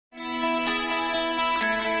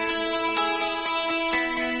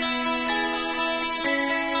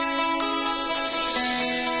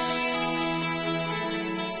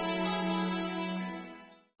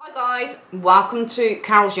Welcome to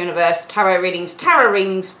Carol's Universe Tarot readings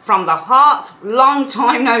from the heart. Long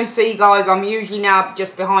time no see, guys. I'm usually now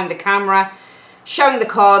just behind the camera showing the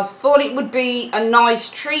cards. Thought it would be a nice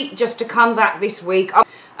treat just to come back this week.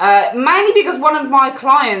 Mainly because one of my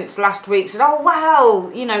clients last week said, oh wow,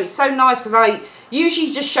 you know, it's so nice, because I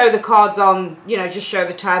usually just show the cards on, you know, just show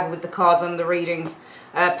the table with the cards on the readings,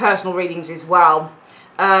 personal readings as well.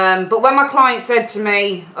 But when my client said to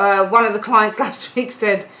me, one of the clients last week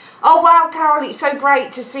said, oh wow, Carol, it's so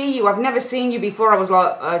great to see you. I've never seen you before. I was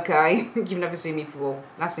like, okay, you've never seen me before.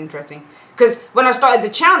 That's interesting. Because when I started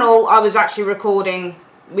the channel, I was actually recording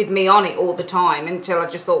with me on it all the time until I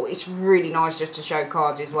just thought it's really nice just to show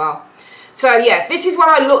cards as well. So yeah, this is what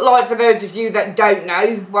I look like for those of you that don't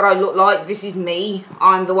know what I look like. This is me.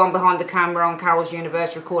 I'm the one behind the camera on Carol's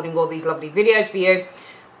Universe recording all these lovely videos for you.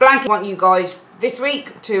 I want you guys this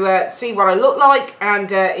week to see what I look like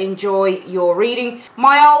and enjoy your reading.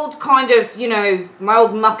 My old kind of, you know, my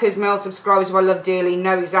old muckers, my old subscribers who I love dearly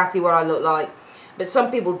know exactly what I look like. But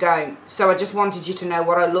some people don't. So I just wanted you to know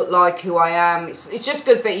what I look like, who I am. It's just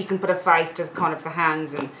good that you can put a face to kind of the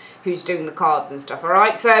hands and who's doing the cards and stuff,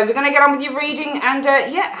 alright? So we're going to get on with your reading and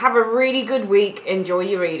yeah, have a really good week. Enjoy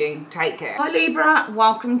your reading. Take care. Hi Libra,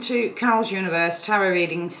 welcome to Carol's Universe Tarot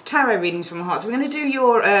readings from the heart. So we're going to do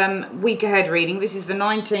your week ahead reading. This is the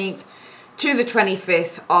 19th to the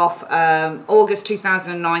 25th of August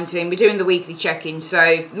 2019. We're doing the weekly check-in,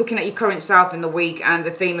 so looking at your current self in the week and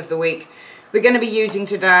the theme of the week. We're going to be using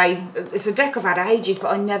today, it's a deck I've had ages, but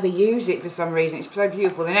I never use it for some reason. It's so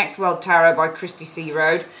beautiful. The Next World Tarot by Christy C.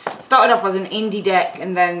 Road. Started off as an indie deck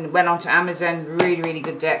and then went on to Amazon. Really, really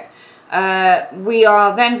good deck. We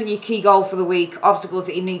are then for your key goal for the week, obstacles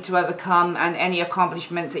that you need to overcome and any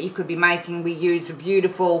accomplishments that you could be making. We use the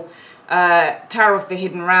beautiful Tarot of the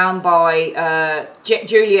Hidden Realm by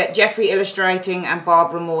Juliet Jeffrey illustrating and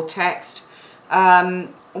Barbara Moore text.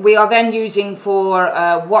 We are then using for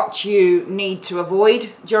what you need to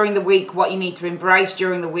avoid during the week, what you need to embrace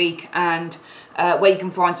during the week, and where you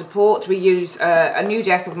can find support. We use a new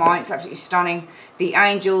deck of mine. It's absolutely stunning. The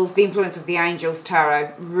Angels, The Influence of the Angels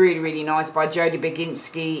Tarot. Really, really nice, by Jodie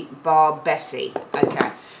Baginski, bar Bessie.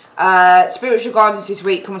 Okay. Spiritual guidance this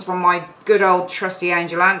week comes from my good old trusty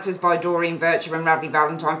Angel Answers by Doreen Virtue and Radley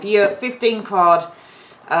Valentine. For your 15 card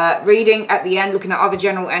reading at the end, looking at other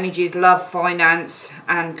general energies, love, finance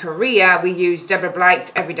and career, we use Deborah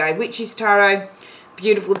Blake's Everyday Witches Tarot.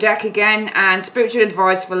 Beautiful deck again. And spiritual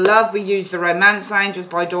advice for love, we use the Romance Angels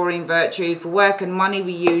by Doreen Virtue. For work and money,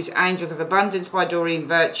 we use Angels of Abundance by Doreen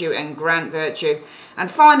Virtue and Grant Virtue. And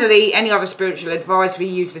finally, any other spiritual advice, we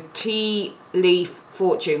use the Tea Leaf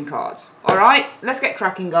Fortune cards. Alright, let's get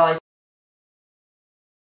cracking, guys.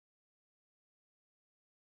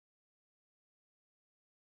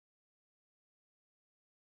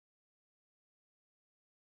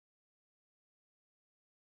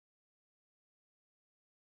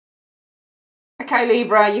 Okay,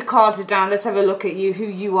 Libra, your cards are down. Let's have a look at you, who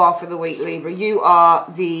you are for the week, Libra. You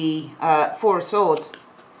are the Four of Swords.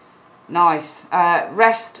 Nice.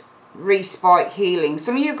 Rest, respite, healing.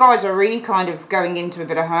 Some of you guys are really kind of going into a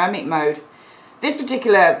bit of hermit mode. This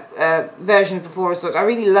particular version of the Four of Swords, I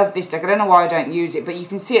really love this deck. I don't know why I don't use it, but you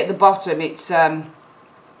can see at the bottom it's, and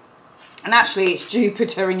actually it's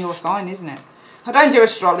Jupiter in your sign, isn't it? I don't do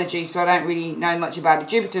astrology, so I don't really know much about it.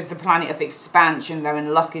 Jupiter's the planet of expansion, though,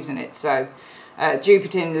 and luck, isn't it? So,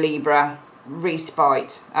 Jupiter in Libra,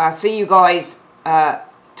 respite. See you guys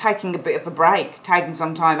taking a bit of a break, taking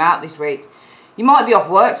some time out this week. You might be off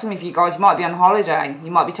work, some of you guys might be on holiday. You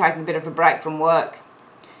might be taking a bit of a break from work.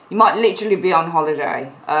 You might literally be on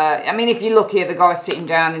holiday. I mean, if you look here, the guy's sitting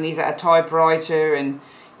down and he's at a typewriter and,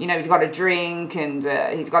 you know, he's got a drink and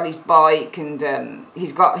he's got his bike and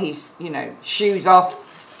he's got his, you know, shoes off.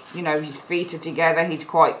 You know, his feet are together. He's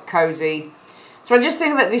quite cozy. So I just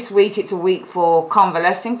think that this week it's a week for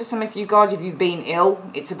convalescing for some of you guys. If you've been ill,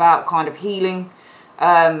 it's about kind of healing.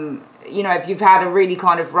 You know, if you've had a really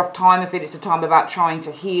kind of rough time of it, it's a time about trying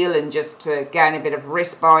to heal and just to gain a bit of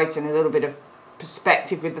respite and a little bit of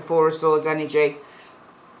perspective with the Four of Swords energy.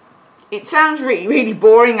 It sounds really, really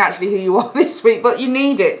boring actually who you are this week, but you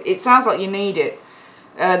need it. It sounds like you need it.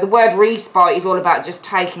 The word respite is all about just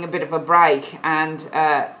taking a bit of a break and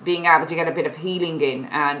being able to get a bit of healing in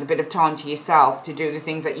and a bit of time to yourself to do the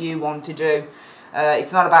things that you want to do.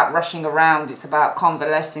 It's not about rushing around, it's about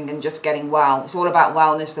convalescing and just getting well. It's all about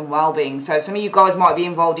wellness and well-being. So some of you guys might be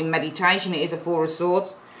involved in meditation. It is a Four of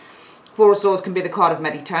Swords. Four of Swords can be the card of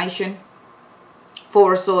meditation.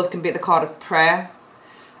 Four of Swords can be the card of prayer.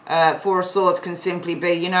 Four of Swords can simply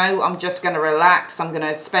be, you know, I'm just going to relax. I'm going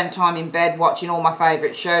to spend time in bed watching all my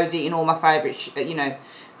favourite shows, eating all my favourite,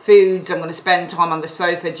 foods. I'm going to spend time on the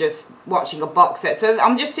sofa just watching a box set. So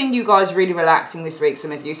I'm just seeing you guys really relaxing this week,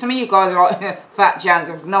 some of you. Some of you guys are like, fat Jans,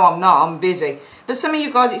 no I'm not, I'm busy. But some of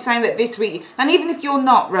you guys, it's saying that this week, and even if you're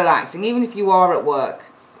not relaxing, even if you are at work,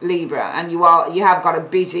 Libra, and you have got a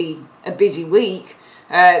busy week,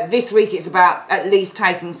 this week it's about at least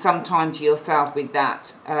taking some time to yourself with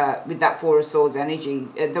that Four of Swords energy.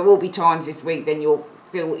 There will be times this week then you'll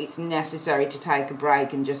feel it's necessary to take a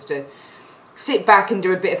break and just to sit back and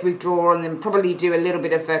do a bit of withdrawal, and then probably do a little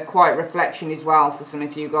bit of a quiet reflection as well for some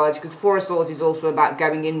of you guys, because Four of Swords is also about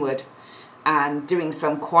going inward and doing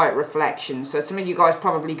some quiet reflection. So some of you guys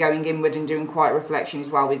probably going inward and doing quiet reflection as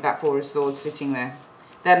well with that Four of Swords sitting there.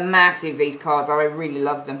 They're massive, these cards. I really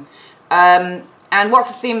love them. And what's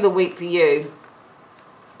the theme of the week for you?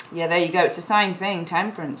 Yeah, there you go. It's the same thing,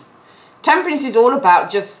 Temperance. Temperance is all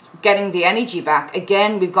about just getting the energy back.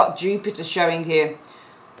 Again, we've got Jupiter showing here.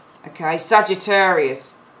 Okay,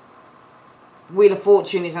 Sagittarius. Wheel of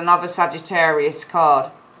Fortune is another Sagittarius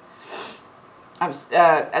card.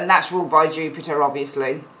 And that's ruled by Jupiter,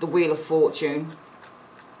 obviously. The Wheel of Fortune.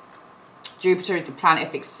 Jupiter is the planet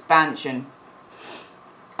of expansion.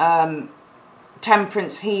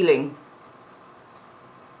 Temperance, healing.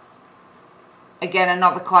 Again,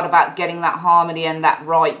 another card about getting that harmony and that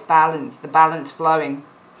right balance, the balance flowing.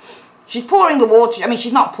 She's pouring the water. I mean,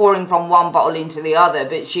 she's not pouring from one bottle into the other,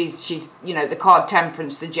 but she's you know, the card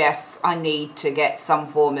Temperance suggests I need to get some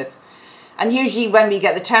form of, and usually when we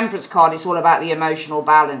get the Temperance card, it's all about the emotional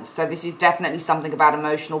balance. So this is definitely something about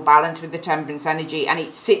emotional balance with the Temperance energy, and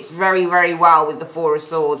it sits very, very well with the Four of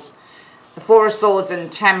Swords. The Four of Swords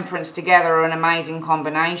and Temperance together are an amazing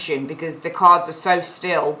combination, because the cards are so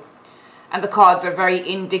still. And the cards are very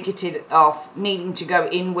indicative of needing to go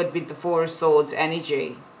inward with the Four of Swords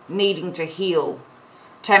energy. Needing to heal.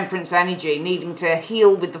 Temperance energy. Needing to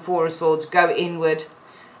heal with the Four of Swords. Go inward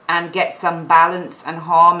and get some balance and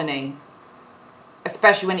harmony.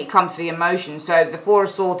 Especially when it comes to the emotions. So the Four of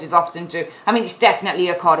Swords is often I mean, it's definitely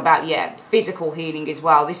a card about, yeah, physical healing as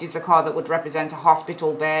well. This is the card that would represent a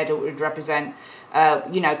hospital bed. Or would represent,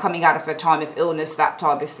 you know, coming out of a time of illness, that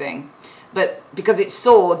type of thing. But because it's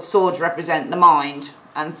swords, swords represent the mind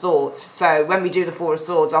and thoughts. So when we do the Four of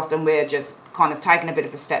Swords, often we're just kind of taking a bit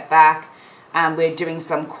of a step back, and we're doing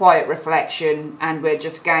some quiet reflection, and we're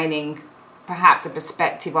just gaining perhaps a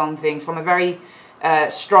perspective on things from a very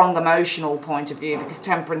strong emotional point of view, because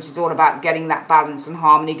Temperance is all about getting that balance and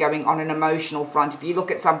harmony going on an emotional front. If you look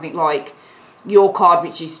at something like your card,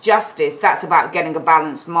 which is Justice, that's about getting a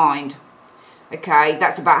balanced mind. Okay,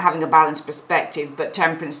 that's about having a balanced perspective, but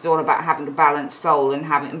Temperance is all about having a balanced soul and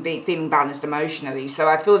feeling balanced emotionally. So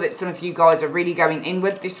I feel that some of you guys are really going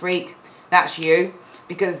inward this week. That's you,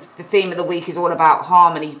 because the theme of the week is all about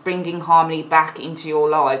harmony, bringing harmony back into your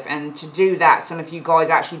life. And to do that, some of you guys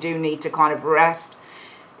actually do need to kind of rest,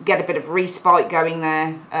 get a bit of respite going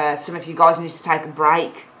there. Some of you guys need to take a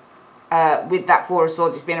break. With that Four of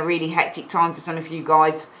Swords, it's been a really hectic time for some of you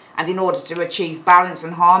guys. And in order to achieve balance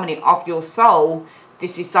and harmony of your soul,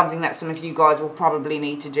 this is something that some of you guys will probably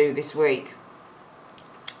need to do this week.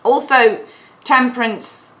 Also,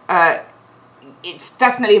 Temperance, it's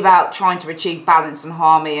definitely about trying to achieve balance and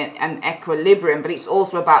harmony and equilibrium, but it's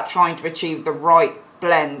also about trying to achieve the right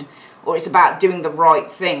blend, or it's about doing the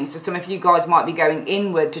right thing. So some of you guys might be going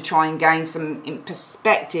inward to try and gain some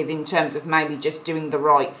perspective in terms of maybe just doing the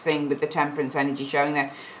right thing with the Temperance energy showing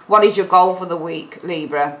there. What is your goal for the week,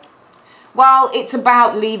 Libra? Well, it's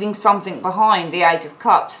about leaving something behind, the Eight of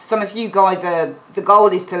Cups. Some of you guys the goal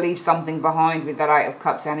is to leave something behind with that Eight of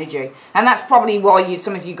Cups energy. And that's probably why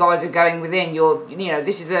some of you guys are going within. You know,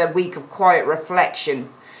 this is a week of quiet reflection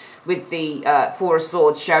with the Four of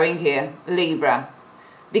Swords showing here, Libra.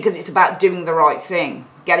 Because it's about doing the right thing,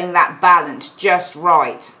 getting that balance just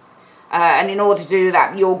right. And in order to do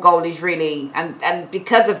that, your goal is really, and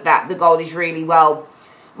because of that, the goal is really, well,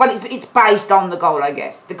 it's based on the goal, I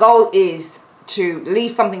guess. The goal is to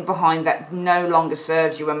leave something behind that no longer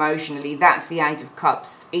serves you emotionally. That's the Eight of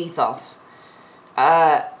Cups ethos.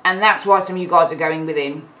 And that's why some of you guys are going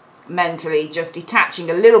within mentally, just detaching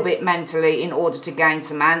a little bit mentally in order to gain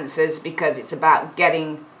some answers, because it's about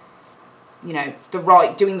getting, you know,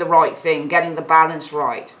 doing the right thing, getting the balance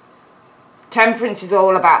right. Temperance is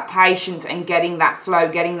all about patience and getting that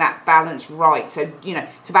flow, getting that balance right. So, you know,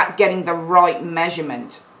 it's about getting the right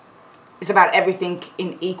measurement. It's about everything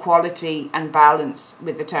in equality and balance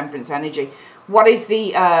with the Temperance energy. What is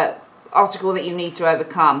the obstacle that you need to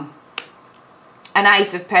overcome? An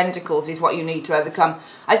Ace of Pentacles is what you need to overcome.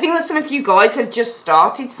 I think that some of you guys have just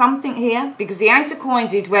started something here, because the Ace of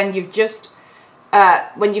Coins is when you've just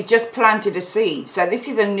when you've just planted a seed. So this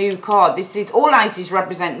is a new card. This is, all aces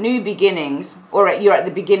represent new beginnings, or you're at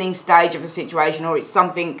the beginning stage of a situation, or it's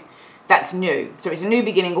something that's new. So it's a new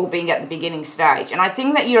beginning, or being at the beginning stage. And I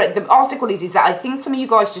think that you're at the article is that I think some of you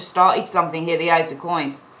guys just started something here, the Ace of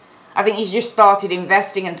Coins. I think you just started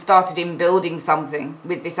investing and started in building something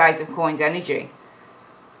with this Ace of Coins energy.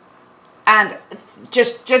 And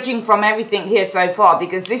just judging from everything here so far,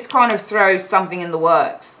 because this kind of throws something in the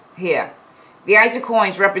works here. The Ace of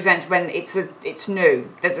Coins represents when it's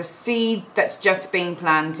new. There's a seed that's just been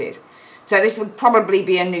planted. So this would probably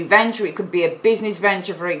be a new venture. It could be a business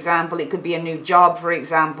venture, for example. It could be a new job, for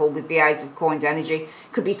example, with the Ace of Coins energy. It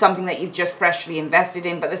could be something that you've just freshly invested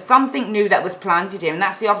in. But there's something new that was planted in. And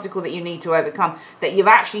that's the obstacle that you need to overcome. That you've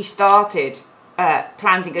actually started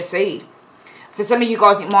planting a seed. For some of you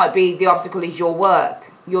guys, it might be the obstacle is your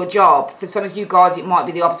work, your job. For some of you guys, it might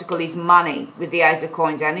be the obstacle is money with the Ace of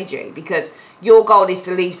Coins energy, because your goal is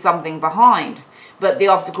to leave something behind. But the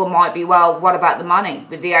obstacle might be, well, what about the money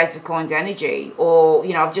with the Ace of Coins energy? Or,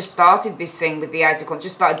 you know, I've just started this thing with the Ace of Coins,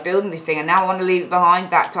 just started building this thing, and now I want to leave it behind,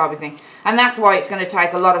 that type of thing. And that's why it's going to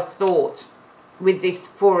take a lot of thought with this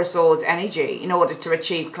Four of Swords energy in order to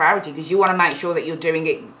achieve clarity, because you want to make sure that you're doing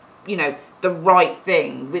it, you know, the right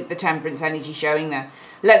thing with the Temperance energy showing there.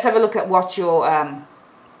 Let's have a look at what your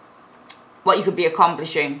what you could be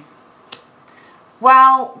accomplishing.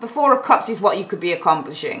 Well, the Four of Cups is what you could be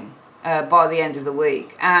accomplishing by the end of the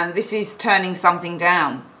week, and this is turning something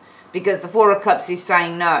down, because the Four of Cups is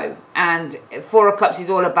saying no, and Four of Cups is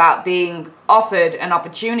all about being offered an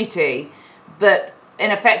opportunity, but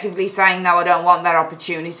ineffectively saying no, I don't want that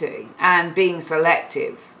opportunity, and being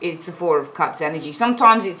selective is the Four of Cups energy.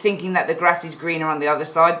 Sometimes it's thinking that the grass is greener on the other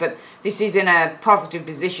side, but this is in a positive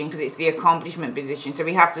position because it's the accomplishment position. So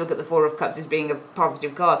we have to look at the Four of Cups as being a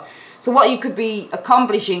positive card. So what you could be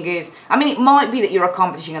accomplishing is, I mean, it might be that you're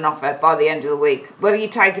accomplishing an offer by the end of the week. Whether you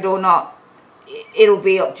take it or not, it'll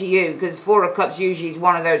be up to you, because Four of Cups usually is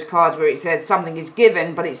one of those cards where it says something is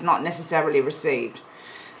given, but it's not necessarily received.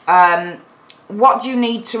 What do you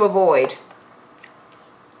need to avoid?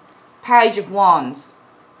 Page of Wands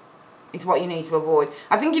is what you need to avoid.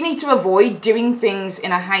 I think you need to avoid doing things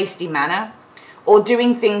in a hasty manner, or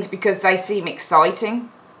doing things because they seem exciting.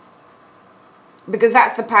 Because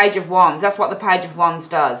that's the Page of Wands. That's what the Page of Wands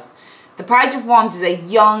does. The Page of Wands is a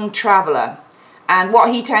young traveller, and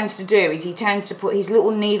what he tends to do is he tends to put his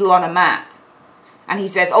little needle on a map. And he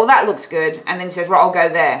says, oh, that looks good. And then he says, right, I'll go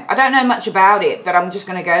there. I don't know much about it, but I'm just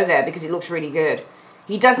going to go there because it looks really good.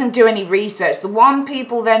 He doesn't do any research. The one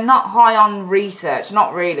people, they're not high on research,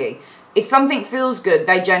 not really. If something feels good,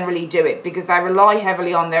 they generally do it because they rely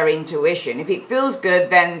heavily on their intuition. If it feels good,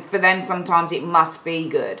 then for them, sometimes it must be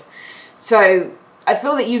good. So I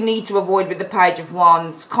feel that you need to avoid, with the Page of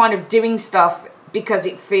Wands, kind of doing stuff because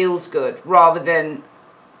it feels good, rather than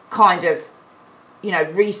kind of, you know,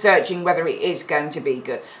 researching whether it is going to be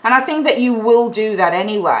good. And I think that you will do that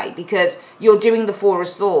anyway, because you're doing the Four of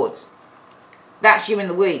Swords. That's you in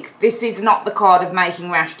the week. This is not the card of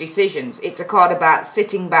making rash decisions. It's a card about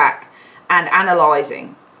sitting back and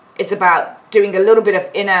analysing. It's about doing a little bit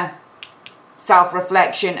of inner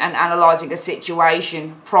self-reflection and analysing a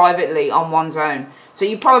situation privately on one's own. So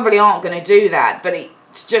you probably aren't going to do that, but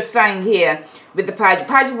it's just saying here with the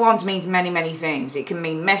Page of Wands means many, many things. It can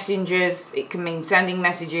mean messengers, it can mean sending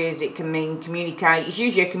messages, it can mean communicate. It's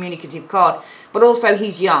usually a communicative card, but also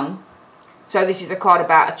he's young. So this is a card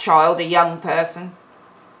about a child, a young person.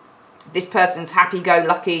 This person's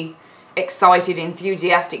happy-go-lucky, excited,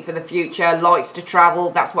 enthusiastic for the future, likes to travel.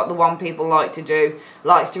 That's what the one people like to do.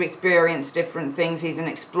 Likes to experience different things. He's an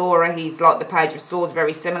explorer. He's like the Page of Swords,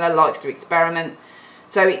 very similar, likes to experiment.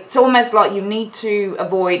 So it's almost like you need to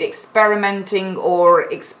avoid experimenting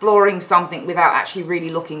or exploring something without actually really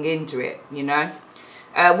looking into it, you know.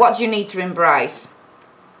 What do you need to embrace?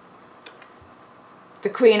 The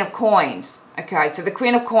Queen of Coins. Okay, so the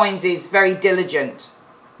Queen of Coins is very diligent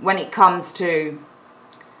when it comes to,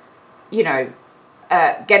 you know,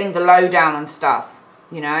 getting the lowdown on stuff,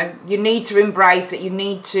 you know. You need to embrace that. You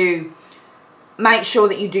need to make sure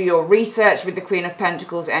that you do your research with the Queen of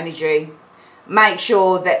Pentacles energy. Make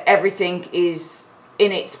sure that everything is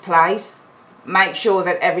in its place. Make sure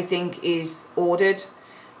that everything is ordered.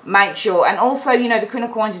 Make sure, and also, you know, the Queen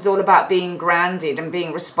of Coins is all about being grounded and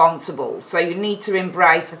being responsible. So you need to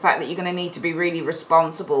embrace the fact that you're going to need to be really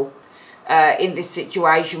responsible in this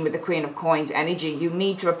situation with the Queen of Coins energy. You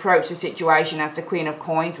need to approach the situation as the Queen of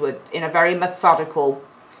Coins would, in a very methodical,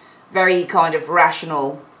 very kind of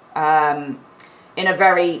rational, in a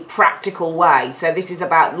very practical way. So this is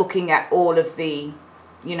about looking at all of the,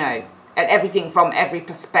 you know, at everything from every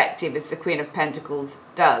perspective, as the Queen of Pentacles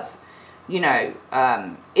does. You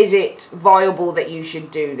know, is it viable that you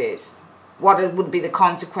should do this? What would be the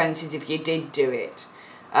consequences if you did do it?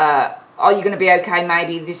 Are you going to be okay?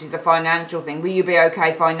 Maybe this is a financial thing. Will you be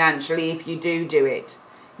okay financially if you do it?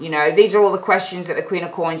 You know, these are all the questions that the Queen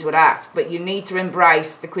of Coins would ask. But you need to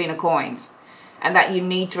embrace the Queen of Coins. And that you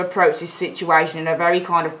need to approach this situation in a very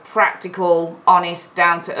kind of practical, honest,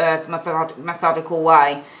 down-to-earth, methodical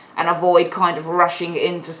way. And avoid kind of rushing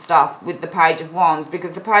into stuff with the Page of Wands.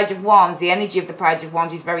 Because the Page of Wands, the energy of the Page of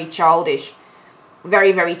Wands is very childish.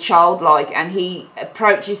 Very, very childlike. And he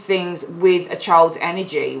approaches things with a child's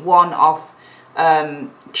energy. One of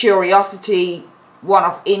curiosity, one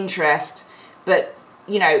of interest. But,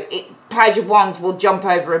 you know, Page of Wands will jump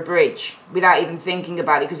over a bridge without even thinking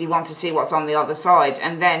about it. Because he wants to see what's on the other side.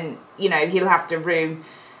 And then, you know, he'll have to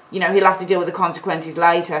he'll have to deal with the consequences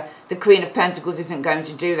later. The Queen of Pentacles isn't going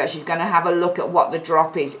to do that. She's going to have a look at what the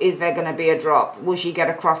drop is. Is there going to be a drop? Will she get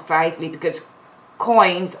across safely? Because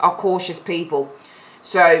coins are cautious people.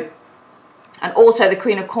 So, and also the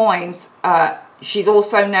Queen of Coins, she's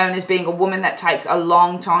also known as being a woman that takes a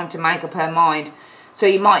long time to make up her mind. So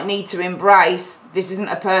you might need to embrace, this isn't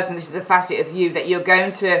a person, this is a facet of you, that you're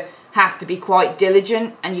going to have to be quite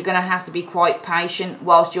diligent and you're going to have to be quite patient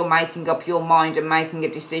whilst you're making up your mind and making a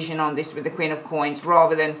decision on this with the Queen of Coins,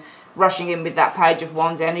 rather than rushing in with that Page of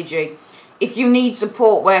Wands energy. If you need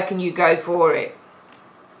support, where can you go for it?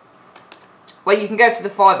 Well, you can go to the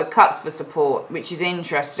Five of Cups for support, which is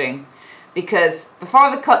interesting, because the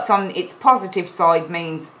Five of Cups on its positive side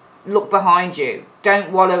means look behind you.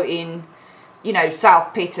 Don't wallow in, you know,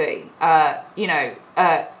 self-pity.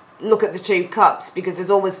 Look at the Two Cups, because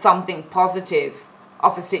there's always something positive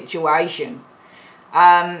of a situation.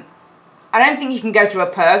 I don't think you can go to a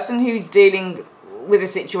person who's dealing with a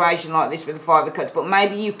situation like this with the Five of Cups, but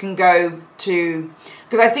maybe you can go to,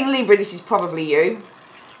 because I think, Libra, this is probably you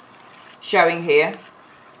showing here.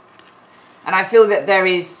 And I feel that there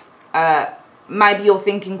is, maybe you're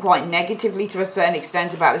thinking quite negatively to a certain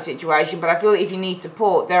extent about the situation, but I feel that if you need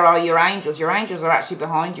support, there are your angels. Your angels are actually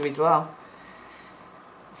behind you as well.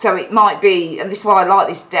 So it might be, and this is why I like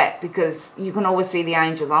this deck, because you can always see the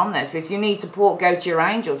angels on there. So if you need support, go to your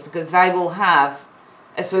angels, because they will have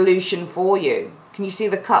a solution for you. Can you see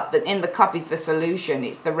the cup? That in the cup is the solution,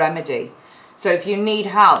 it's the remedy. So if you need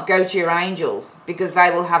help, go to your angels, because they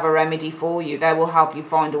will have a remedy for you. They will help you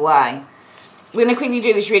find a way. We're going to quickly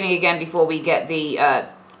do this reading again before we get the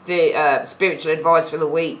spiritual advice for the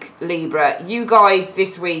week, Libra. You guys,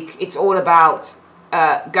 this week, it's all about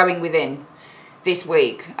going within. This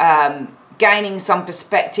week, gaining some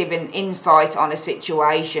perspective and insight on a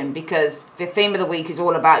situation, because the theme of the week is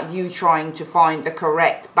all about you trying to find the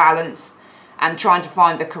correct balance and trying to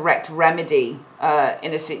find the correct remedy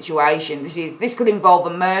in a situation. This could involve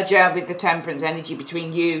a merger with the Temperance energy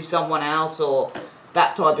between you, someone else, or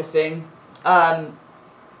that type of thing.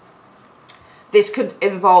 This could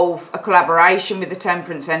involve a collaboration with the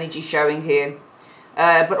Temperance energy showing here.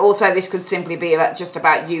 But also this could simply be just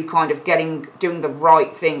about you kind of doing the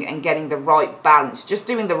right thing and getting the right balance. Just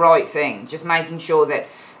doing the right thing. Just making sure that,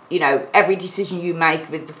 you know, every decision you make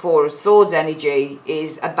with the Four of Swords energy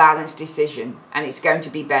is a balanced decision. And it's going to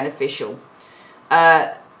be beneficial.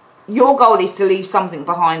 Your goal is to leave something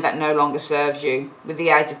behind that no longer serves you with the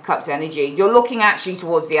Eight of Cups energy. You're looking actually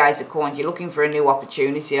towards the Ace of Coins. You're looking for a new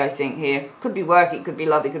opportunity, I think, here. Could be work, it could be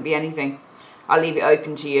love, it could be anything. I'll leave it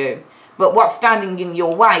open to you. But what's standing in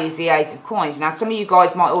your way is the Ace of Coins. Now, some of you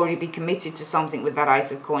guys might already be committed to something with that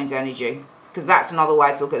Ace of Coins energy, because that's another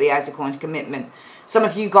way to look at the Ace of Coins commitment. Some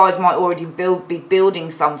of you guys might already be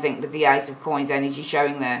building something with the Ace of Coins energy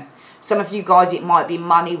showing there. Some of you guys, it might be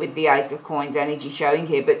money with the Ace of Coins energy showing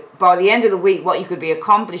here. But by the end of the week, what you could be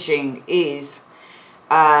accomplishing is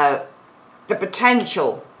the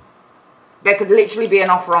potential. There could literally be an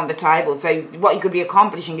offer on the table. So what you could be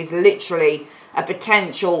accomplishing is literally a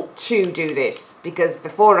potential to do this, because the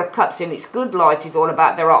Four of Cups in its good light is all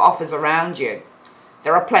about there are offers around you.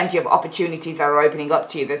 There are plenty of opportunities that are opening up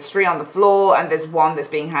to you. There's 3 on the floor and there's 1 that's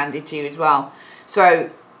being handed to you as well. So,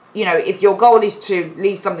 you know, if your goal is to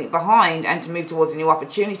leave something behind and to move towards a new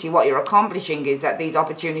opportunity, what you're accomplishing is that these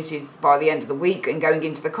opportunities by the end of the week and going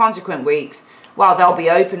into the consequent weeks, well, they'll be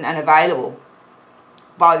open and available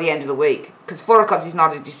by the end of the week. Because Four of Cups is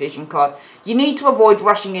not a decision card. You need to avoid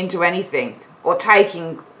rushing into anything or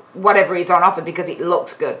taking whatever is on offer because it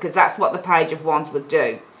looks good, because that's what the Page of Wands would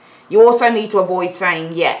do. You also need to avoid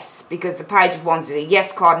saying yes, because the Page of Wands is a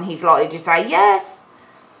yes card and he's likely to say yes.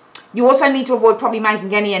 You also need to avoid probably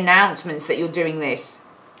making any announcements that you're doing this.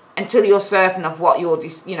 until you're certain of what your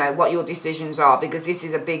what your decisions are, because this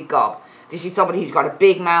is a big gob. This is somebody who's got a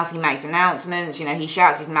big mouth. He makes announcements, he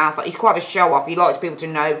shouts his mouth off. He's quite a show-off. He likes people to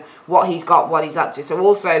know what he's got, what he's up to. So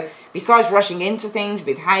also, besides rushing into things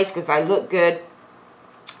with haste because they look good,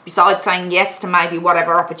 besides saying yes to maybe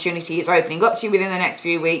whatever opportunity is opening up to you within the next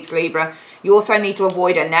few weeks, Libra, you also need to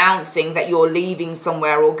avoid announcing that you're leaving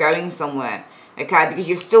somewhere or going somewhere, okay? Because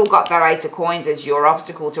you've still got that Eight of Coins as your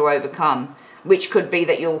obstacle to overcome, which could be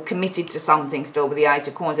that you're committed to something still with the Eight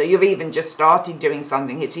of Coins, or you've even just started doing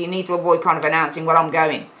something here. So you need to avoid kind of announcing, well, I'm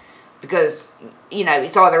going. Because,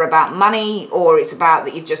 it's either about money, or it's about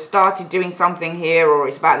that you've just started doing something here, or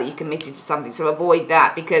it's about that you're committed to something. So avoid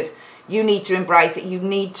that, because you need to embrace it. You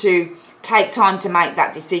need to take time to make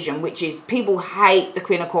that decision, which is, people hate the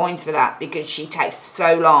Queen of Coins for that, because she takes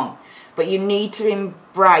so long. But you need to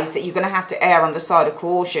embrace that you're going to have to err on the side of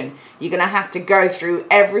caution. You're going to have to go through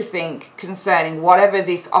everything concerning whatever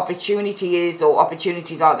this opportunity is, or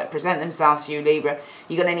opportunities are that present themselves to you, Libra.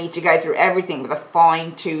 You're going to need to go through everything with a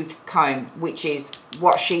fine-tooth comb, which is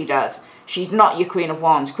what she does. She's not your Queen of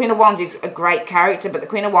Wands. Queen of Wands is a great character, but the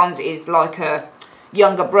Queen of Wands is like her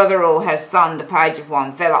younger brother or her son, the Page of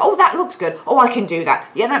Wands. They're like, oh, that looks good. Oh, I can do that.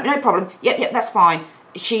 Yeah, no problem. Yep, that's fine.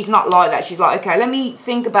 She's not like that. She's like, okay, let me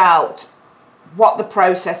think about what the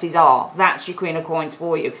processes are. That's your Queen of Coins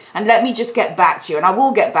for you. And let me just get back to you. And I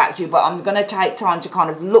will get back to you, but I'm going to take time to kind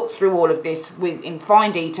of look through all of this in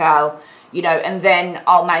fine detail, and then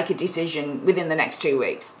I'll make a decision within the next 2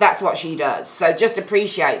 weeks. That's what she does. So just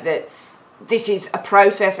appreciate that this is a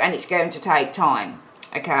process and it's going to take time,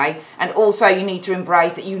 okay? And also you need to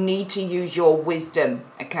embrace that you need to use your wisdom,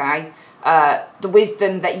 okay? The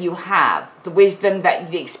wisdom that you have, the wisdom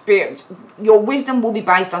that the experience, your wisdom will be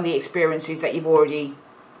based on the experiences that you've already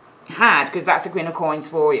had, because that's the Queen of Coins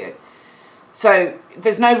for you. So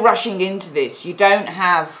there's no rushing into this. You don't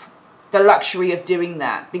have the luxury of doing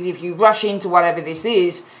that, because if you rush into whatever this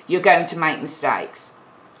is, you're going to make mistakes.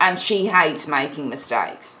 And she hates making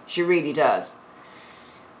mistakes. She really does.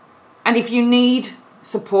 And if you need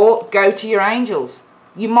support, go to your angels.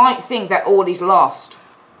 You might think that all is lost.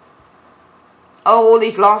 Oh, all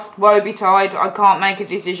is lost, woe betide, I can't make a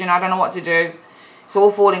decision, I don't know what to do. It's all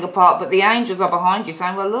falling apart. But the angels are behind you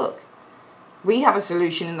saying, well, look, we have a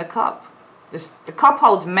solution in the cup. The cup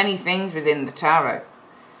holds many things within the tarot.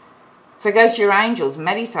 So go to your angels,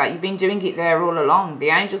 meditate. You've been doing it there all along. The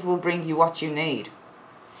angels will bring you what you need.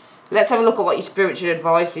 Let's have a look at what your spiritual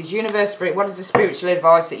advice is. Universe, Spirit, what is the spiritual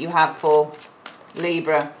advice that you have for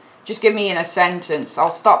Libra? Just give me in a sentence. I'll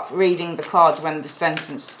stop reading the cards when the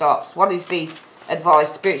sentence stops. What is the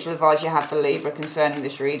advice, spiritual advice you have for Libra concerning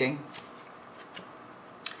this reading?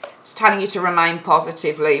 It's telling you to remain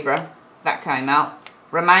positive, Libra. That came out.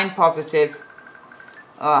 Remain positive.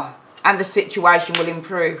 And the situation will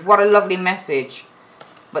improve. What a lovely message.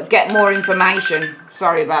 But get more information.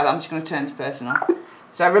 Sorry about that. I'm just going to turn this person off.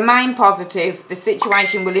 So remain positive. The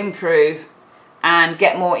situation will improve. And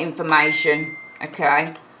get more information.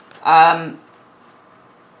 Okay.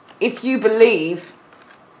 If you believe,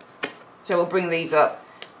 so we'll bring these up.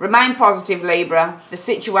 Remain positive, Libra. The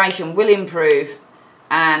situation will improve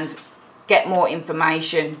and get more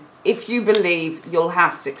information. If you believe, you'll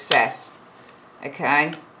have success.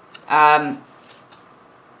 Okay.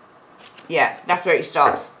 Yeah, that's where it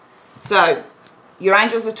stops. So your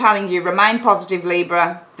angels are telling you, remain positive,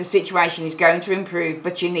 Libra. The situation is going to improve,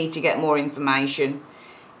 but you need to get more information.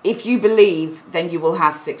 If you believe, then you will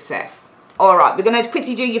have success. All right, we're going to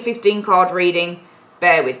quickly do your 15 card reading.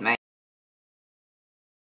 Bear with me.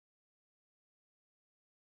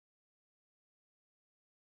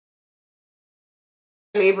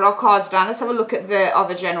 Libra, our cards down. Let's have a look at the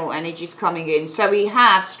other general energies coming in. So we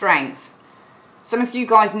have strength. Some of you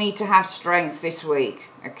guys need to have strength this week,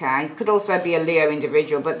 okay? Could also be a Leo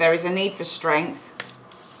individual, but there is a need for strength,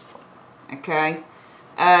 okay?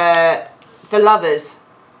 The Lovers,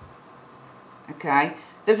 okay?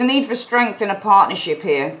 There's a need for strength in a partnership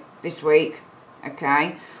here this week,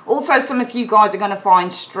 okay? Also, some of you guys are going to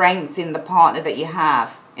find strength in the partner that you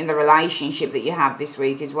have, in the relationship that you have this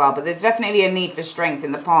week as well. But there's definitely a need for strength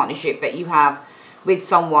in the partnership that you have with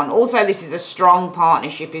someone. Also, this is a strong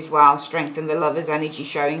partnership as well. Strength in the Lovers energy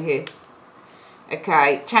showing here.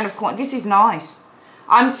 Okay, 10 of Coins. This is nice.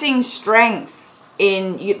 I'm seeing strength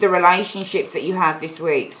in the relationships that you have this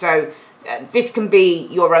week. So this can be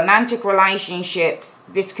your romantic relationships.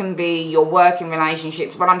 This can be your working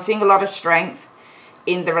relationships. But I'm seeing a lot of strength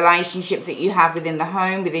in the relationships that you have within the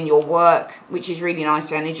home, within your work, which is really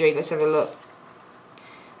nice energy. Let's have a look.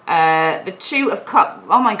 The Two of Cups.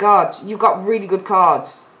 Oh my God, you've got really good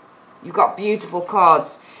cards. You've got beautiful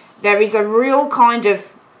cards. There is a real kind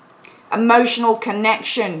of emotional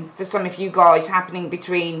connection for some of you guys happening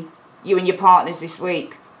between you and your partners this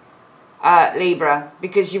week, Libra,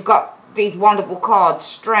 because you've got these wonderful cards: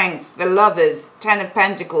 Strength, the Lovers, Ten of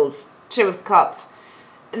Pentacles, Two of Cups.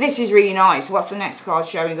 This is really nice. What's the next card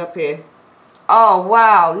showing up here? Oh,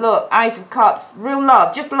 wow, look, Ace of Cups, real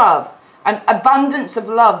love, just love, an abundance of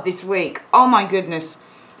love this week. Oh my goodness.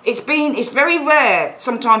 It's very rare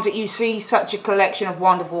sometimes that you see such a collection of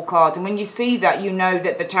wonderful cards, and when you see that, you know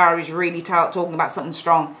that the tarot is really talking about something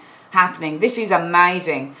strong happening. This is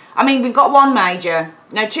amazing. I mean, we've got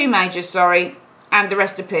two majors, sorry, and the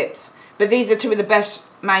rest are pips, but these are two of the best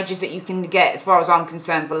majors that you can get as far as I'm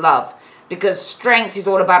concerned for love, because Strength is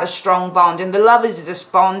all about a strong bond, and the Lovers is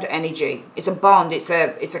a bond energy. It's a bond, it's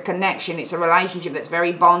a connection, it's a relationship that's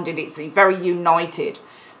very bonded, it's very united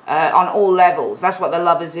on all levels. That's what the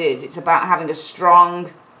Lovers is. It's about having a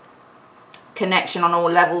strong connection on all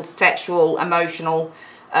levels: sexual, emotional,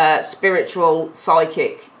 spiritual,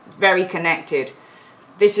 psychic, very connected.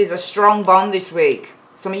 This is a strong bond this week.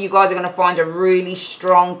 Some of you guys are going to find a really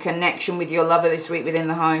strong connection with your lover this week within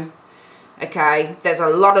the home. Okay, there's a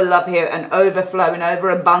lot of love here, an overflow, an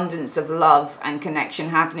overabundance of love and connection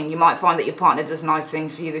happening. You might find that your partner does nice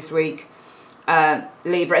things for you this week,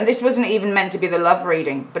 Libra. And this wasn't even meant to be the love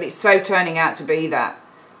reading, but it's so turning out to be that.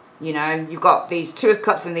 You know, you've got these Two of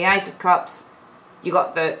Cups and the Ace of Cups. You've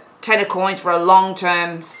got the Ten of Coins for a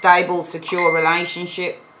long-term, stable, secure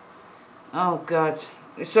relationship. Oh, God.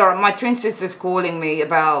 Sorry, my twin sister's calling me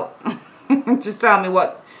about... just tell me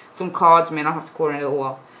what some cards mean. I'll have to call her in a little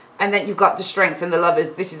while. And then you've got the Strength and the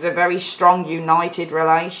Lovers. This is a very strong, united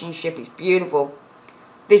relationship. It's beautiful.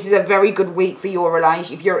 This is a very good week for your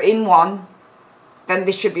relationship. If you're in one, then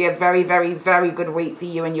this should be a very, very, very good week for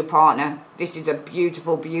you and your partner. This is a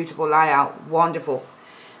beautiful, beautiful layout. Wonderful.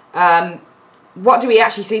 What do we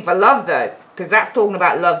actually see for love, though? Because that's talking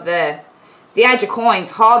about love there. The Age of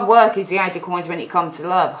Coins. Hard work is the Age of Coins when it comes to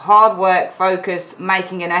love. Hard work, focus,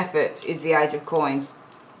 making an effort is the Age of Coins.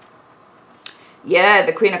 Yeah,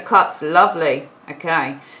 the Queen of Cups, lovely.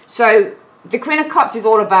 Okay, so the Queen of Cups is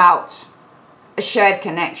all about a shared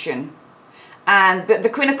connection, but the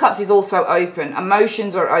Queen of Cups is also open.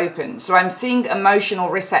 Emotions are open, so I'm seeing emotional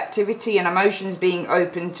receptivity and emotions being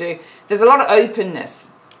open to. There's a lot of openness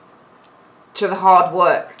to the hard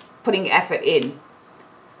work, putting effort in.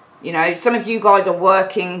 You know, some of you guys are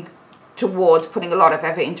working towards putting a lot of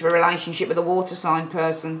effort into a relationship with a water sign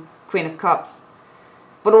person, Queen of Cups.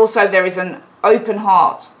 But also there is an open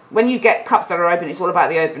heart. When you get cups that are open, it's all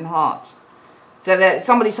about the open heart. So that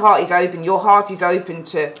somebody's heart is open. Your heart is open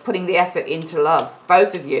to putting the effort into love.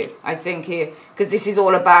 Both of you, I think here. Because this is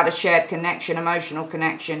all about a shared connection, emotional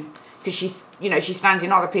connection. Because she's, you know, she stands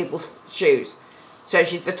in other people's shoes. So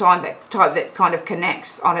she's the type that kind of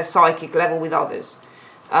connects on a psychic level with others.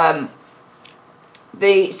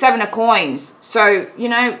 The Seven of Coins. So, you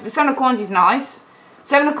know, the Seven of Coins is nice.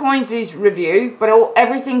 Seven of Coins is review, but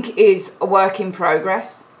everything is a work in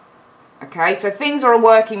progress. Okay, so things are a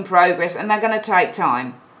work in progress and they're going to take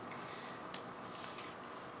time.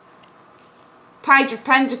 Page of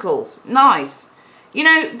Pentacles, nice. You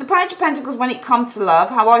know, the Page of Pentacles, when it comes to love,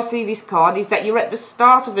 how I see this card is that you're at the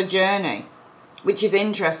start of a journey, which is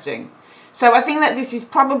interesting. So I think that this is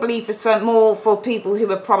probably for more for people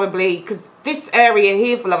who are probably, because this area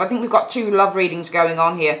here for love, I think we've got two love readings going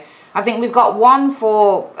on here. I think we've got one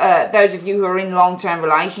for those of you who are in long-term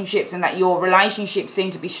relationships and that your relationships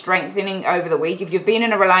seem to be strengthening over the week. If you've been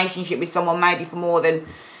in a relationship with someone maybe for more than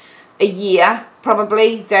a year,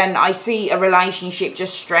 probably, then I see a relationship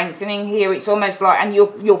just strengthening here. It's almost like, and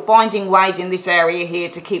you're finding ways in this area here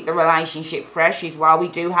to keep the relationship fresh as well. We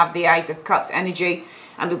do have the Ace of Cups energy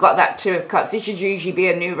and we've got that Two of Cups. This should usually be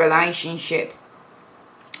a new relationship.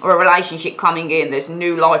 Or a relationship coming in. There's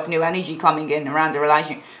new life, new energy coming in around a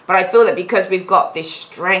relationship. But I feel that because we've got this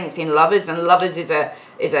strength in Lovers, and Lovers is a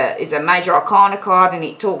major arcana card, and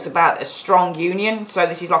it talks about a strong union. So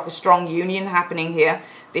this is like a strong union happening here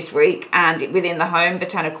this week, and within the home, the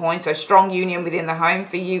Ten of Coins. So strong union within the home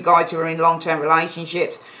for you guys who are in long-term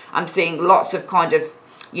relationships. I'm seeing lots of kind of,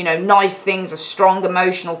 you know, nice things, a strong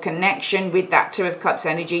emotional connection with that Two of Cups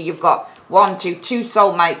energy. You've got two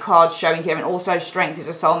soulmate cards showing here, and also Strength is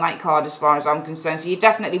a soulmate card as far as I'm concerned. So you're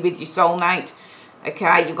definitely with your soulmate.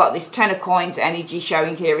 Okay, you've got this Ten of Coins energy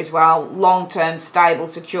showing here as well. Long-term, stable,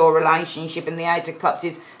 secure relationship. And the Ace of Cups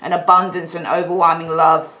is an abundance and overwhelming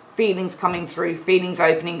love. Feelings coming through, feelings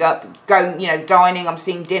opening up, going, you know, dining. I'm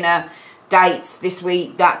seeing dinner, dates this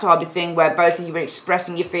week, that type of thing, where both of you are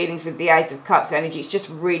expressing your feelings with the Ace of Cups energy. It's just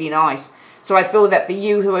really nice. So I feel that for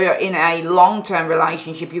you who are in a long-term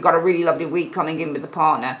relationship, you've got a really lovely week coming in with the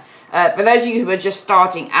partner. For those of you who are just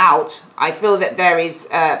starting out, I feel that there is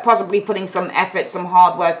possibly putting some effort, some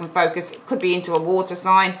hard work and focus. It could be into a water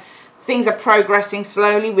sign. Things are progressing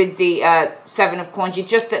slowly with the Seven of Coins. You're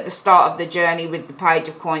just at the start of the journey with the Page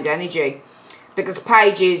of Coins energy, because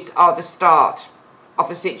pages are the start of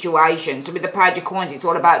a situation. So with the Page of Coins, it's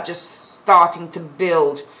all about just starting to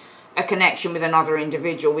build a connection with another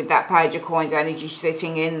individual with that Page of Coins energy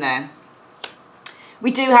sitting in there.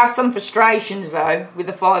 We do have some frustrations though with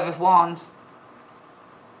the Five of Wands.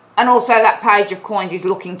 And also that Page of Coins is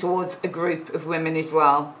looking towards a group of women as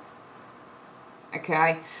well.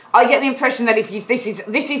 Okay, I get the impression that this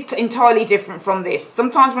is entirely different from this.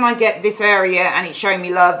 Sometimes when I get this area and it's showing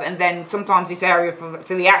me love, and then sometimes this area for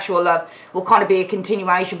the actual love will kind of be a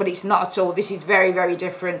continuation, but it's not at all. This is very, very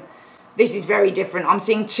different. This is very different. I'm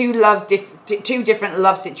seeing two different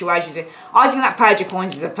love situations. I think that Page of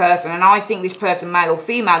Coins is a person, and I think this person, male or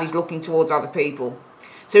female, is looking towards other people.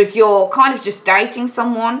 So if you're kind of just dating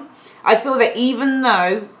someone, I feel that even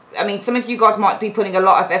though, I mean, some of you guys might be putting a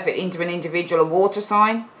lot of effort into an individual, a water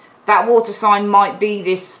sign. That water sign might be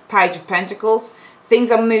this Page of Pentacles.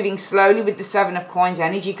 Things are moving slowly with the Seven of Coins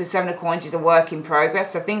energy, because Seven of Coins is a work in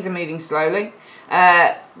progress. So things are moving slowly.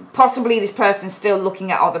 Possibly this person's still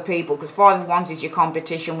looking at other people, because Five of Wands is your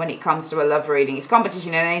competition when it comes to a love reading. It's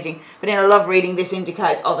competition in anything, but in a love reading, this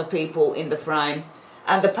indicates other people in the frame.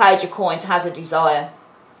 And the Page of Coins has a desire.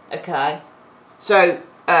 Okay. So,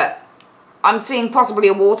 I'm seeing possibly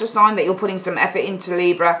a water sign that you're putting some effort into,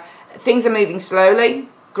 Libra. Things are moving slowly,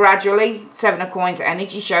 gradually. Seven of Coins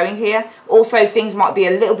energy showing here. Also, things might be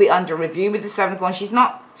a little bit under review with the Seven of Coins. She's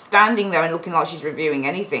not standing there and looking like she's reviewing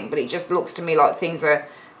anything, but it just looks to me like things are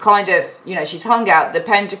kind of, you know, she's hung out the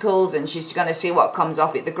Pentacles and she's going to see what comes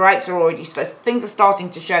off it. The grapes are already, things are starting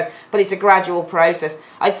to show, but it's a gradual process.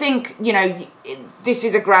 I think, you know, this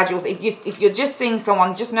is a gradual, if you're just seeing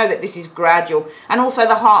someone, just know that this is gradual. And also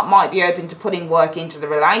the heart might be open to putting work into the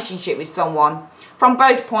relationship with someone from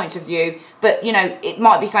both points of view. But, you know, it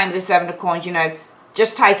might be saying with the Seven of Coins, you know,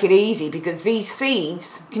 just take it easy, because these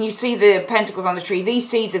seeds, can you see the pentacles on the tree? These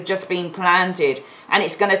seeds have just been planted, and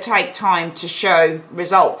it's going to take time to show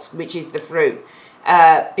results, which is the fruit.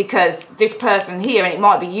 Because this person here, and it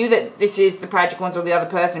might be you that this is the Page of Coins or the other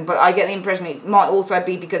person, but I get the impression it might also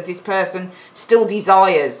be because this person still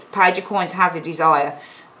desires. Page of Coins has a desire.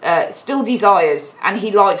 Still desires, and he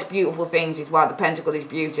likes beautiful things as well. The Pentacle is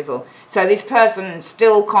beautiful. So this person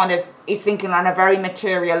still kind of is thinking on a very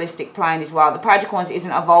materialistic plane as well. The Page of Coins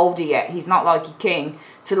isn't evolved yet. He's not like a king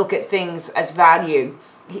to look at things as value.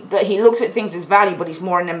 But he looks at things as value, but it's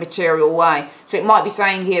more in a material way. So it might be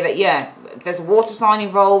saying here that, yeah, there's a water sign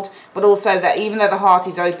involved, but also that even though the heart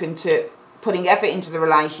is open to putting effort into the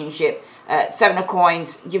relationship, Seven of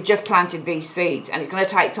Coins, you've just planted these seeds, and it's going to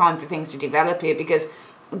take time for things to develop here, because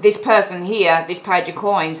this person here, this Page of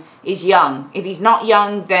Coins, is young. If he's not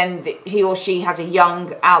young, then he or she has a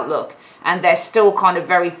young outlook, and they're still kind of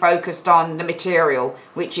very focused on the material,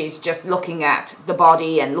 which is just looking at the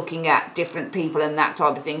body and looking at different people and that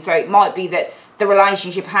type of thing. So it might be that the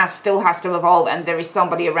relationship still has to evolve, and there is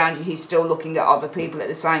somebody around you who's still looking at other people at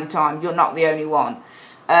the same time. You're not the only one.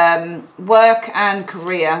 Work and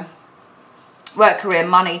career. Work, career,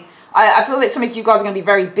 money. I feel that some of you guys are going to be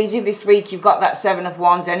very busy this week. You've got that Seven of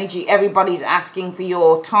Wands energy. Everybody's asking for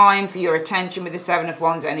your time, for your attention with the Seven of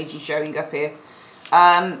Wands energy showing up here.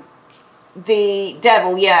 The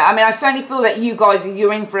Devil, yeah. I mean, I certainly feel that you guys,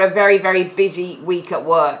 you're in for a very, very busy week at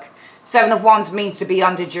work. Seven of Wands means to be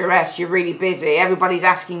under duress. You're really busy. Everybody's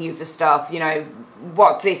asking you for stuff. You know,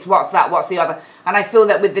 what's this, what's that, what's the other. And I feel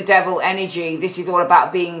that with the Devil energy, this is all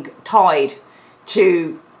about being tied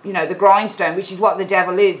to, you know, the grindstone, which is what the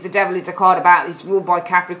Devil is. The Devil is a card about, it's ruled by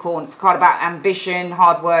Capricorn. It's a card about ambition,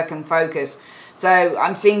 hard work and focus. So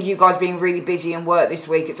I'm seeing you guys being really busy in work this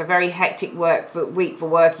week. It's a very hectic week for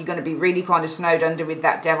work. You're going to be really kind of snowed under with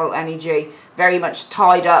that Devil energy. Very much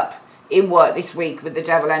tied up in work this week with the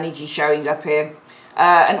Devil energy showing up here.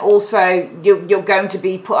 And also you're going to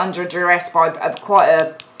be put under duress by quite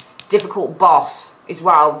a difficult boss as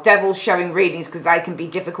well. Devils showing readings because they can be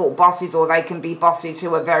difficult bosses, or they can be bosses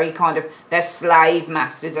who are very kind of, they're slave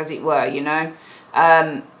masters as it were, you know.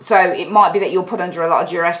 So it might be that you're put under a lot of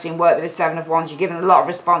duress in work with the Seven of Wands. You're given a lot of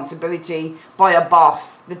responsibility by a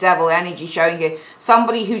boss. The Devil energy showing here.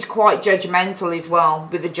 Somebody who's quite judgmental as well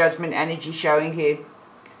with the Judgment energy showing here.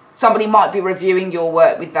 Somebody might be reviewing your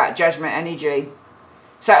work with that Judgment energy.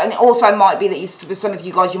 So, and it also might be that for some of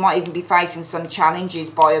you guys, you might even be facing some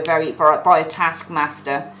challenges by a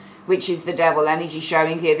taskmaster which is the devil energy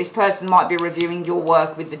showing here. This person might be reviewing your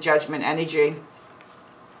work with the judgment energy.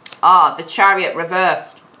 Ah, the chariot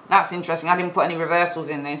reversed. That's interesting. I didn't put any reversals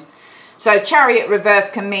in this. So chariot reverse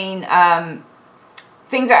can mean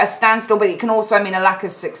things at a standstill, but it can also mean a lack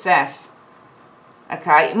of success.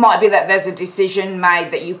 Okay, it might be that there's a decision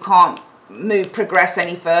made that you can't progress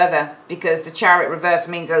any further, because the chariot reverse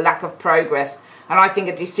means a lack of progress. And I think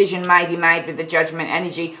a decision may be made with the judgment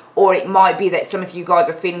energy, or it might be that some of you guys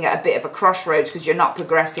are feeling at a bit of a crossroads because you're not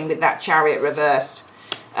progressing with that chariot reversed.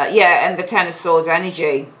 Yeah, and the Ten of Swords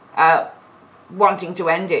energy, wanting to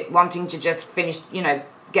end it, wanting to just finish, you know,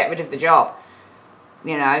 get rid of the job,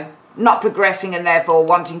 you know, not progressing, and therefore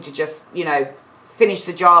wanting to just, you know, finish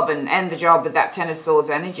the job and end the job with that Ten of Swords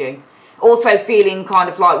energy. Also feeling kind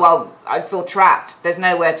of like, well, I feel trapped, there's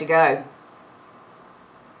nowhere to go.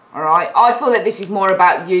 All right, I feel that this is more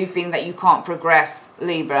about you feeling that you can't progress,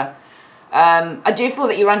 Libra. I do feel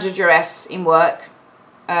that you're under duress in work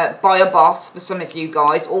by a boss for some of you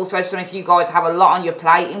guys. Also, some of you guys have a lot on your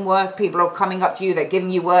plate in work. People are coming up to you, they're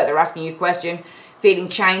giving you work, they're asking you a question, feeling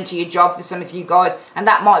chained to your job for some of you guys. And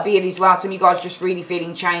that might be it as well. Some of you guys just really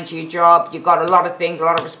feeling chained to your job. You've got a lot of things, a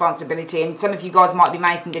lot of responsibility. And some of you guys might be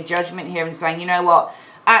making a judgment here and saying, you know what?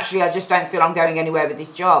 Actually, I just don't feel I'm going anywhere with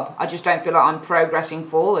this job. I just don't feel like I'm progressing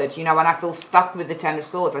forward, you know, and I feel stuck with the Ten of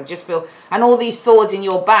Swords. I just feel, and all these swords in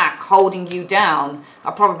your back holding you down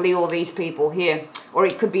are probably all these people here. Or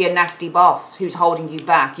it could be a nasty boss who's holding you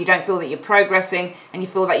back. You don't feel that you're progressing, and you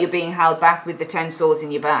feel that you're being held back with the 10 swords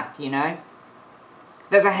in your back, you know.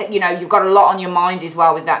 There's a, you know, you've got a lot on your mind as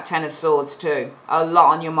well with that Ten of Swords too. A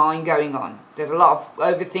lot on your mind going on. There's a lot of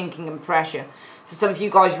overthinking and pressure. So some of you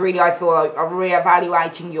guys really, I feel, are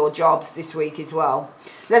reevaluating your jobs this week as well.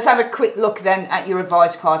 Let's have a quick look then at your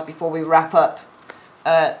advice cards before we wrap up,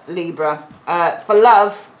 Libra. For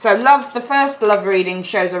love, so love, the first love reading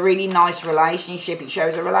shows a really nice relationship. It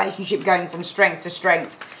shows a relationship going from strength to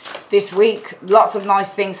strength this week. Lots of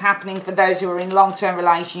nice things happening for those who are in long-term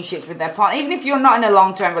relationships with their partner. Even if you're not in a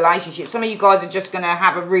long-term relationship, some of you guys are just going to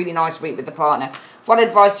have a really nice week with the partner. What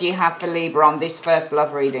advice do you have for Libra on this first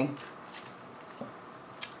love reading?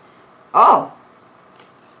 Oh,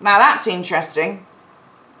 now that's interesting.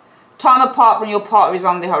 Time apart from your partner is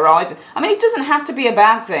on the horizon. I mean, it doesn't have to be a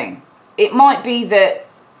bad thing. It might be that,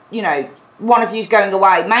 you know, one of you's going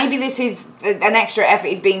away. Maybe this is an extra effort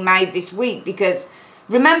is being made this week, because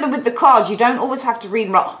remember with the cards, you don't always have to read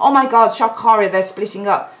them like, oh my God, shock horror, they're splitting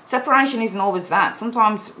up. Separation isn't always that.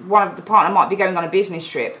 Sometimes one of the partner might be going on a business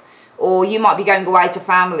trip, or you might be going away to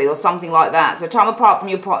family or something like that. So time apart from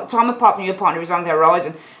your partner is on the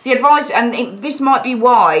horizon. The advice, and this might be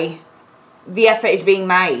why the effort is being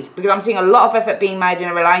made, because I'm seeing a lot of effort being made in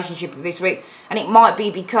a relationship this week, and it might be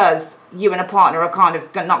because you and a partner are kind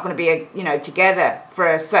of not going to be, you know, together for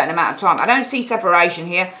a certain amount of time. I don't see separation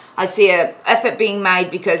here. I see an effort being made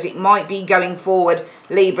because it might be going forward,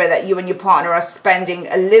 Libra, that you and your partner are spending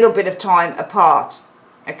a little bit of time apart.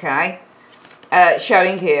 Okay,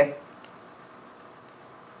 showing here.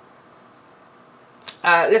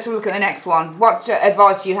 Let's look at the next one. What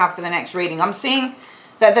advice do you have for the next reading? I'm seeing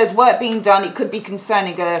that there's work being done. It could be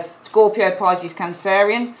concerning a Scorpio, Pisces,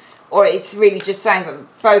 Cancerian, or it's really just saying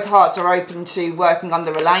that both hearts are open to working on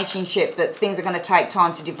the relationship, but things are going to take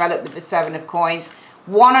time to develop with the Seven of Coins.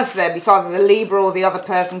 One of them, it's either the Libra or the other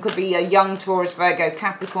person, could be a young Taurus, Virgo,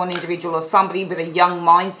 Capricorn individual, or somebody with a young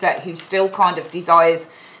mindset who still kind of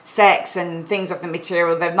desires sex and things of the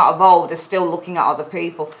material. They've not evolved, they're still looking at other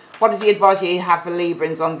people. What is the advice you have for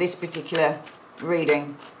Librans on this particular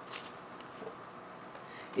reading?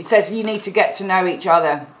 It says you need to get to know each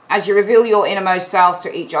other. As you reveal your innermost selves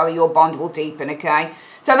to each other, your bond will deepen, okay?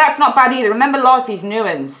 So that's not bad either. Remember, life is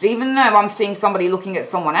nuanced. Even though I'm seeing somebody looking at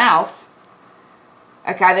someone else,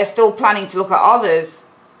 okay, they're still planning to look at others.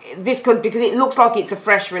 This could, because it looks like it's a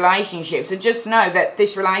fresh relationship. So just know that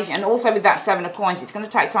this relation, and also with that Seven of Coins, it's going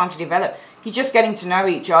to take time to develop. You're just getting to know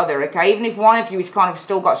each other, okay? Even if one of you is kind of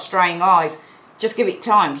still got straying eyes, just give it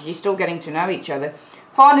time, because you're still getting to know each other.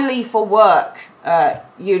 Finally, for work,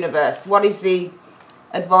 universe, what is the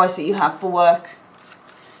advice that you have for work?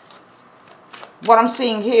 What I'm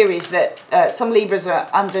seeing here is that some Libras are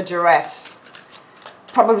under duress,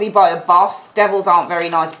 probably by a boss. Devils aren't very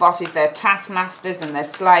nice bosses. They're taskmasters and they're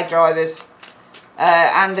slave drivers.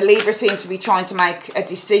 And the Libra seems to be trying to make a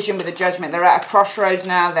decision with a judgment. They're at a crossroads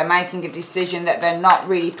now. They're making a decision that they're not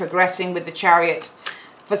really progressing with the Chariot.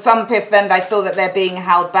 For some of them, they feel that they're being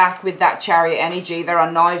held back with that Chariot energy. There are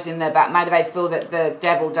knives in their back. Maybe they feel that the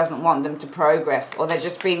devil doesn't want them to progress. Or they're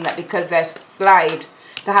just feeling that because they're slaved,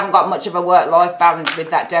 they haven't got much of a work-life balance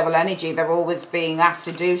with that devil energy. They're always being asked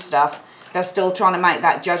to do stuff. They're still trying to make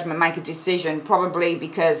that judgment, make a decision, probably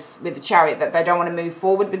because with the Chariot that they don't want to move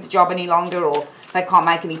forward with the job any longer, or they can't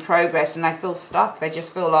make any progress and they feel stuck. They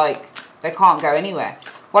just feel like they can't go anywhere.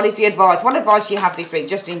 What is the advice? What advice do you have this week,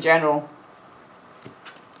 just in general?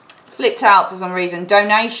 Flipped out for some reason.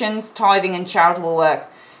 Donations, tithing and charitable work.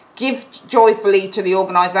 Give joyfully to the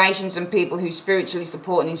organisations and people who spiritually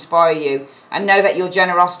support and inspire you, and know that your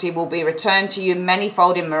generosity will be returned to you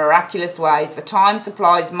manyfold in miraculous ways. The time,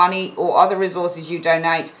 supplies, money or other resources you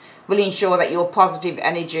donate will ensure that your positive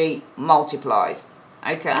energy multiplies.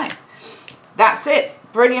 Okay, that's it.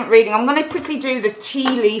 Brilliant reading. I'm going to quickly do the tea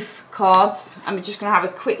leaf cards. I'm just going to have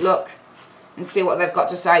a quick look and see what they've got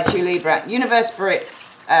to say to you, Libra. Universe, Spirit,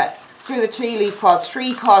 through the tea leaf cards,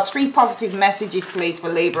 three positive messages please for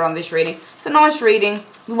Libra on this reading. It's a nice reading.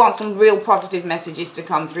 We want some real positive messages to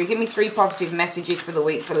come through. Give me 3 positive messages for the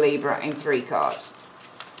week for Libra in 3 cards.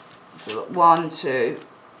 So look, 1, 2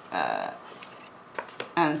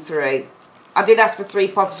 and 3. I did ask for 3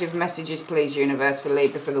 positive messages please, Universe, for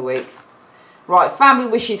Libra for the week. Right, family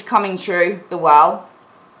wishes coming true, the well.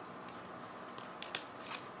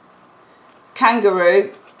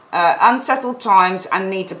 Kangaroo. Unsettled times and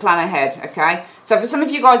need to plan ahead. Okay, so for some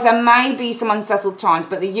of you guys there may be some unsettled times,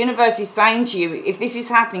 but the universe is saying to you, if this is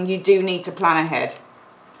happening, you do need to plan ahead.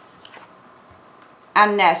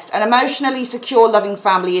 And Nest, an emotionally secure loving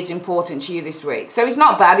family is important to you this week. So it's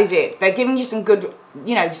not bad, is it? They're giving you some good,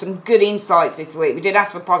 you know, some good insights this week. We did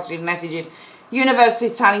ask for positive messages. Universe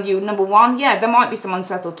is telling you, number 1, yeah, there might be some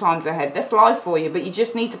unsettled times ahead. That's life for you, but you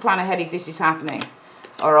just need to plan ahead if this is happening.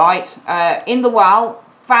 All right, in the well,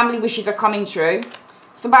 family wishes are coming true.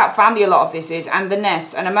 It's about family, a lot of this is. And the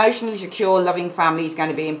Nest, an emotionally secure, loving family is going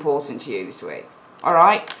to be important to you this week. All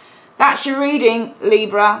right. That's your reading,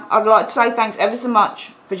 Libra. I'd like to say thanks ever so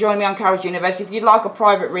much for joining me on Carol's Universe. If you'd like a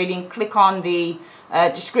private reading, click on the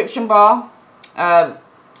description bar.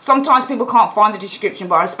 Sometimes people can't find the description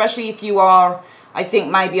bar, especially if you are, I think,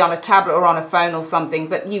 maybe on a tablet or on a phone or something.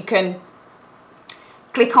 But you can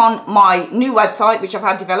click on my new website, which I've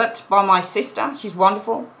had developed by my sister. She's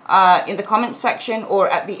wonderful. In the comments section or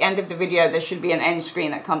at the end of the video, there should be an end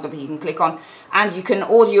screen that comes up and you can click on. And you can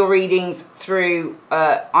order your readings through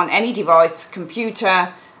on any device,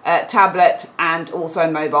 computer, tablet, and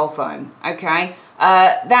also mobile phone. Okay,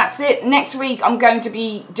 that's it. Next week, I'm going to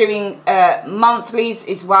be doing monthlies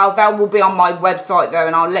as well. That will be on my website, though,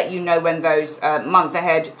 and I'll let you know when those month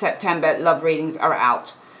ahead September love readings are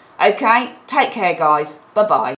out. Okay, take care, guys. Bye-bye.